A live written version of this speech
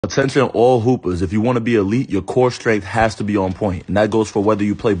Attention all hoopers, if you want to be elite, your core strength has to be on point, and that goes for whether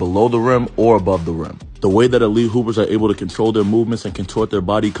you play below the rim or above the rim. The way that elite hoopers are able to control their movements and contort their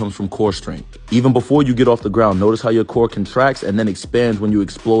body comes from core strength. Even before you get off the ground, notice how your core contracts and then expands when you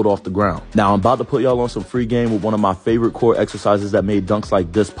explode off the ground. Now I'm about to put y'all on some free game with one of my favorite core exercises that made dunks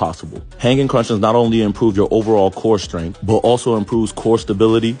like this possible. Hanging crunches not only improve your overall core strength, but also improves core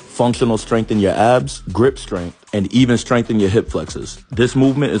stability, functional strength in your abs, grip strength, and even strengthen your hip flexors. This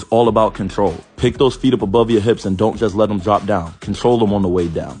movement is all about control. Pick those feet up above your hips and don't just let them drop down. Control them on the way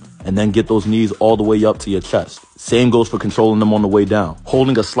down. And then get those knees all the way up to your chest. Same goes for controlling them on the way down.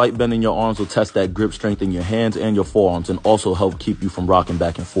 Holding a slight bend in your arms will test that grip strength in your hands and your forearms and also help keep you from rocking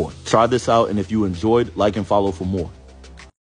back and forth. Try this out, and if you enjoyed, like and follow for more.